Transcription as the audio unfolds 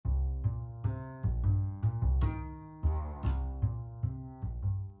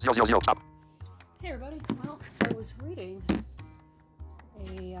000. Stop. Hey everybody, well, I was reading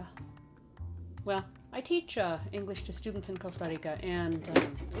well, I teach English to students in Costa Rica, and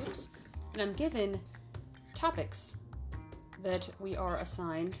I'm given topics that we are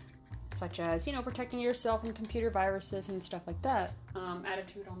assigned, such as, protecting yourself from computer viruses and stuff like that,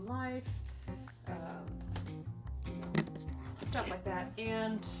 attitude on life, stuff like that,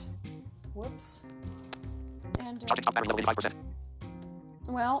 and, Charging stop battery level 85%.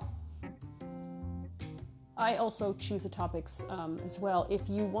 well, I also choose the topics as well. If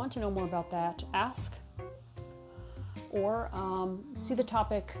you want to know more about that, ask or see the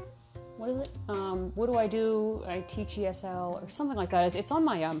topic. What is it? What do I do? I teach ESL or something like that. It's on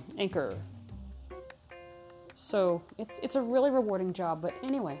my Anchor. So it's a really rewarding job. But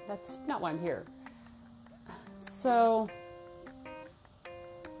anyway, that's not why I'm here. So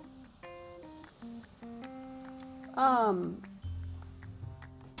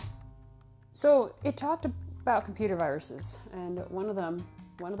So it talked about computer viruses, and one of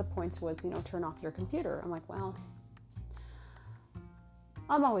the points was, turn off your computer. I'm like, well,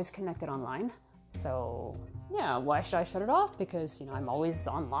 I'm always connected online, so yeah, why should I shut it off? Because, I'm always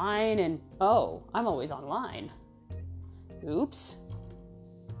online, and I'm always online. Oops.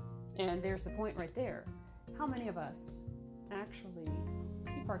 And there's the point right there. How many of us actually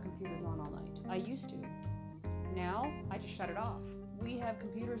keep our computers on all night? I used to. Now, I just shut it off. We have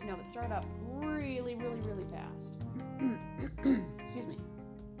computers now that start up really, really, really fast. Excuse me.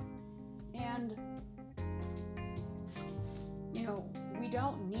 And, we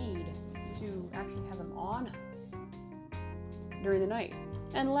don't need to actually have them on during the night.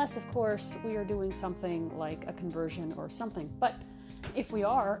 Unless, of course, we are doing something like a conversion or something. But if we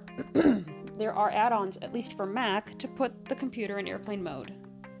are, there are add-ons, at least for Mac, to put the computer in airplane mode.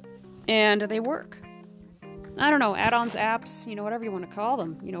 And they work. I don't know, add-ons, apps, whatever you want to call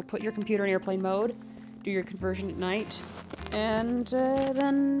them. Put your computer in airplane mode, do your conversion at night, and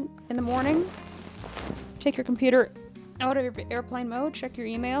then in the morning, take your computer out of your airplane mode, check your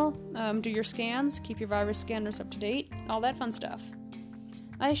email, do your scans, keep your virus scanners up to date, all that fun stuff.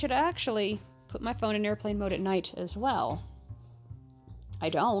 I should actually put my phone in airplane mode at night as well. I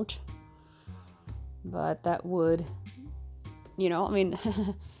don't. But that would,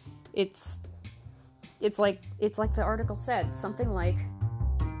 it's like the article said, something like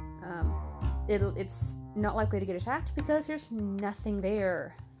it's not likely to get attacked because there's nothing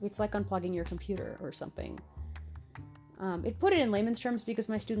there. It's like unplugging your computer or something. It put it in layman's terms because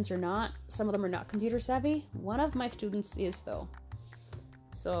my students are not. Some of them are not computer savvy. One of my students is, though.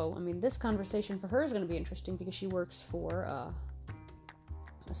 So, this conversation for her is going to be interesting because she works for a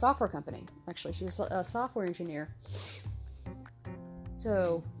software company. Actually, she's a software engineer.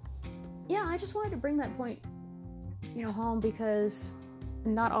 So, yeah, I just wanted to bring that point, home because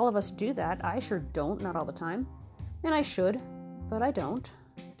not all of us do that. I sure don't, not all the time. And I should, but I don't.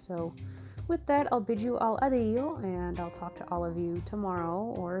 So, with that, I'll bid you all adieu, and I'll talk to all of you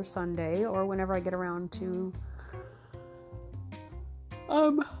tomorrow or Sunday or whenever I get around to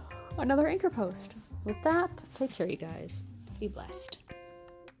another Anchor post. With that, take care, you guys. Be blessed.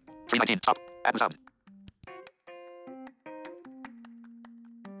 319. Stop. Add sound.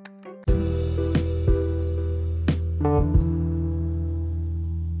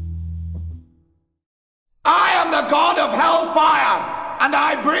 I am the god of hellfire, and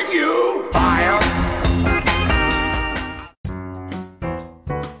I bring you fire.